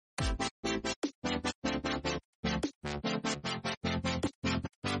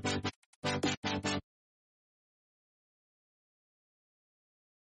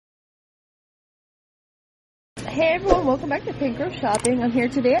Hey everyone, welcome back to Petco Shopping. I'm here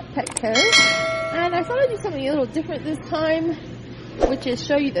today at Petco, and I thought I'd do something a little different this time, which is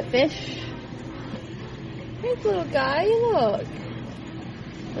show you the fish. Here's the little guy, look.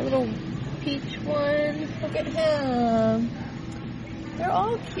 The little peach one, look at him. They're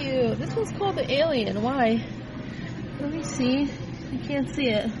all cute. This one's called the alien, why? Let me see, you can't see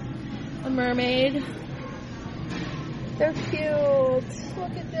it. A mermaid. They're cute.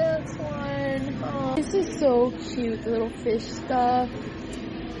 Look at this one. Oh, this is so cute. The little fish stuff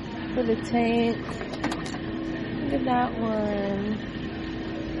for the tank. Look at that one.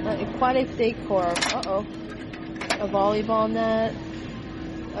 Aquatic decor. Uh-oh. A volleyball net.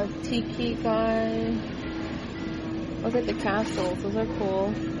 A tiki guy. Look at the castles. Those are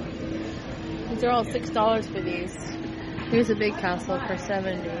cool. These are all $6 for these. Here's a big castle for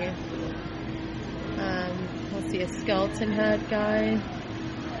 $70. Let's see, a skeleton head guy.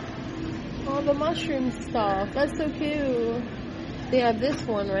 Oh, the mushroom stuff. That's so cute. They have this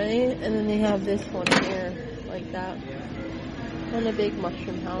one, right? And then they have this one here, like that. And a big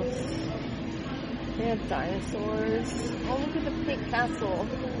mushroom house. They have dinosaurs. Oh, look at the pink castle.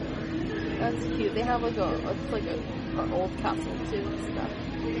 That's cute. They have like it's like an old castle too and stuff.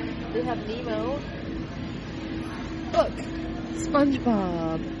 They have Nemo. Look,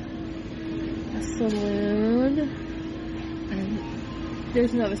 SpongeBob. A saloon. And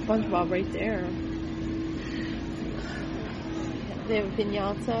there's another SpongeBob right there. They have a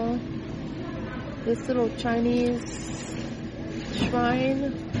piñata. This little Chinese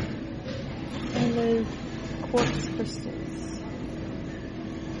shrine. And there's quartz crystals.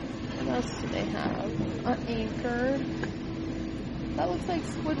 What else do they have? An anchor. That looks like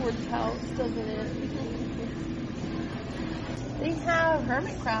Squidward's house, doesn't it? They have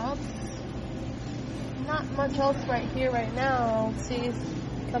hermit crabs. Not much else right here right now. See, it's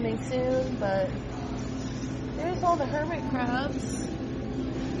coming soon, but there's all the hermit crabs.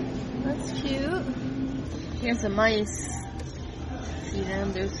 That's cute. Here's the mice. See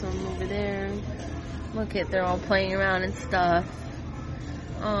them? There's some over there. Look at, they're all playing around and stuff.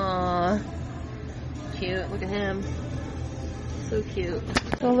 Aww. Cute. Look at him. So cute.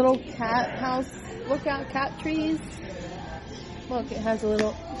 The little cat house. Look out, cat trees. Look, it has a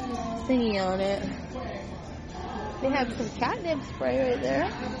little thingy on it. They have some catnip spray right there.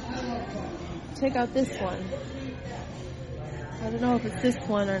 Check out this one. I don't know if it's this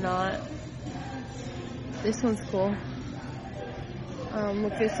one or not. This one's cool.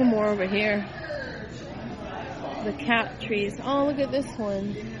 Look, there's some more over here. The cat trees. Oh, look at this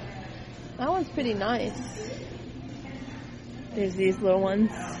one. That one's pretty nice. There's these little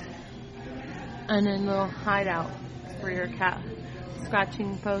ones. And then a little hideout for your cat.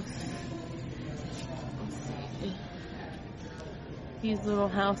 Scratching posts. These little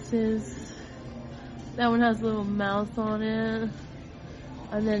houses. That one has a little mouse on it.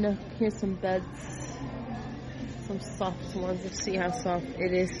 And then here's some beds. Some soft ones. Let's see how soft.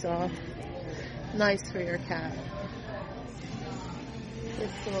 It is soft. Nice for your cat.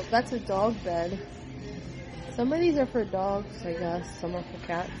 That's a dog bed. Some of these are for dogs, I guess. Some are for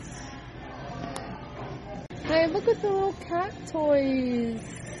cats. Hey, look at the little cat toys.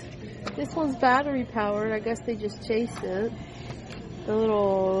 This one's battery powered. I guess they just chase it. The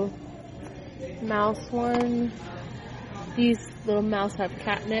little mouse one. These little mouse have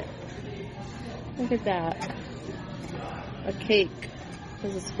catnip. Look at that. A cake.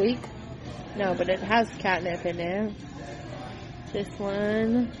 Does it squeak? No, but it has catnip in there. This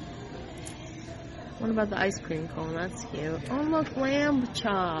one. What about the ice cream cone? That's cute. Oh, look, lamb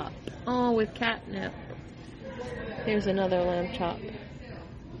chop. Oh, with catnip. Here's another lamb chop.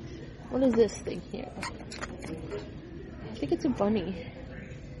 What is this thing here? I think it's a bunny.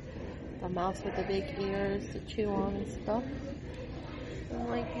 A mouse with the big ears to chew on and stuff. I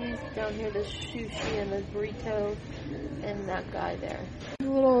like these down here, the sushi and the burrito and that guy there.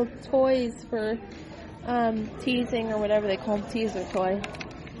 Little toys for teasing or whatever they call them, teaser toy.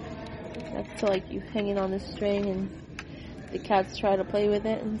 That's to like you hanging on the string and the cats try to play with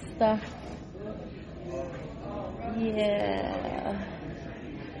it and stuff. Yeah.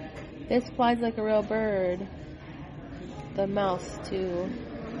 This flies like a real bird. The mouse too.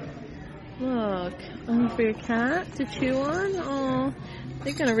 Look, for your cat to chew on. Oh,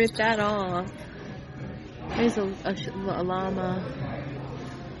 they're gonna rip that off. There's a llama.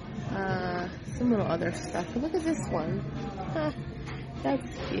 Some little other stuff. But look at this one. Huh, that's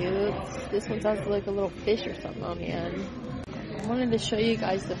cute. This one sounds like a little fish or something on the end. I wanted to show you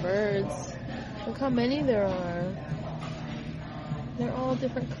guys the birds. Look how many there are. They're all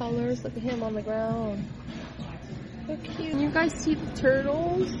different colors. Look at him on the ground. So cute. Can you guys see the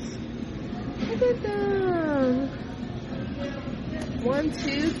turtles? Look at them. 1,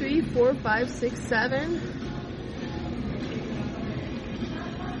 2, 3, 4, 5, 6, 7.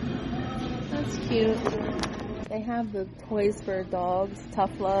 That's cute. They have the toys for dogs,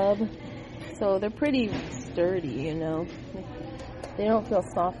 Tough Love. So they're pretty sturdy, you know. They don't feel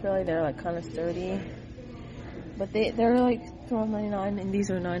soft really, they're like kind of sturdy. But they're like $12.99 and these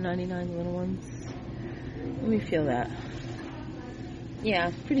are $9.99 little ones. Let me feel that. Yeah,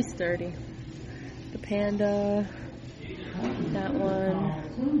 it's pretty sturdy. The panda, that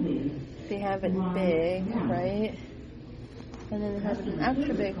one. They have it big, right? And then they have it an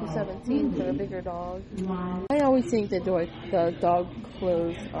extra big for $17 for a bigger dog. I always think the dog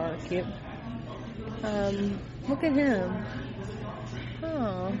clothes are cute. Look at him.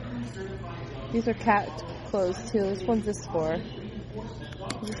 Oh. These are cat clothes too. Which one's this for?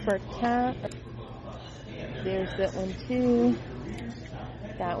 This is for a cat. There's that one too.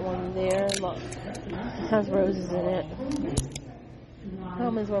 That one there. Look. It has roses in it.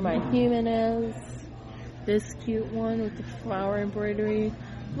 Home is where my human is. This cute one with the flower embroidery.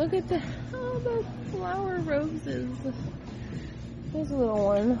 Look at the flower roses. Here's a little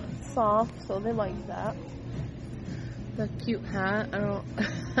one. Soft, so they like that. The cute hat.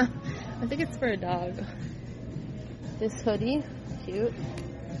 I think it's for a dog. This hoodie. Cute.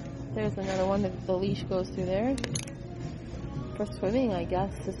 There's another one that the leash goes through there. For swimming, I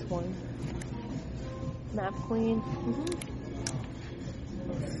guess. This one. Map Queen.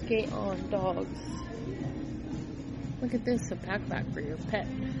 Skate on dogs. Look at this, a backpack for your pet.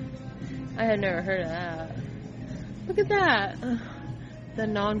 I had never heard of that. Look at that. The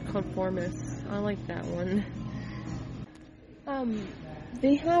non-conformist. I like that one.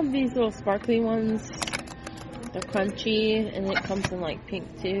 They have these little sparkly ones. They're crunchy, and it comes in like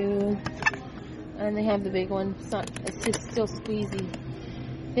pink too. And they have the big one. It's just still squeezy.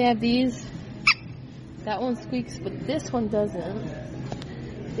 They have these. That one squeaks, but this one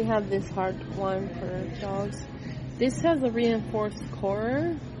doesn't. They have this hard one for dogs. This has a reinforced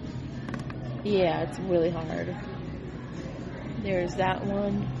core. Yeah, it's really hard. There's that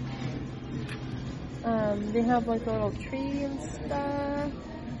one. They have like a little tree and stuff.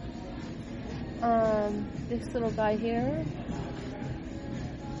 This little guy here.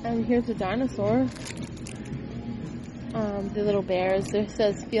 And here's a dinosaur. The little bears. It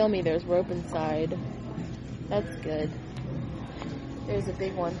says, "Feel me, there's rope inside." That's good. There's a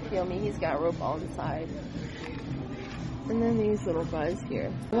big one, Feel me, he's got rope all inside. And then these little guys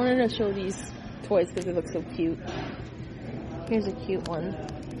here. I wanted to show these toys because they look so cute. Here's a cute one.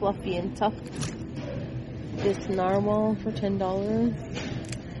 Fluffy and tough. This narwhal for $10.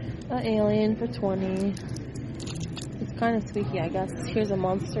 An alien for $20. It's kind of squeaky, I guess. Here's a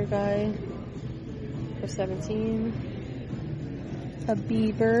monster guy for $17. A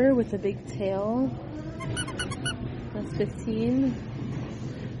beaver with a big tail. That's $15.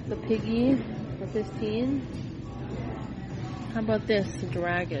 The piggy for $15. How about this? A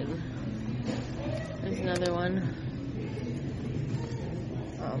dragon. There's another one.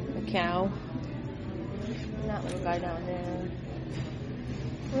 A cow. And that little guy down there.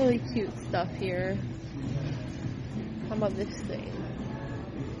 Really cute stuff here. How about this thing?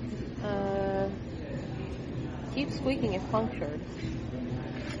 Keep squeaking if punctured.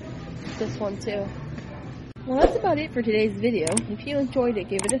 This one too. Well, that's about it for today's video. If you enjoyed it,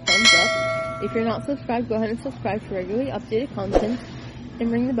 give it a thumbs up. If you're not subscribed, go ahead and subscribe for regularly updated content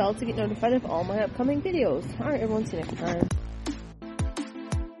and ring the bell to get notified of all my upcoming videos. Alright, everyone, see you next time.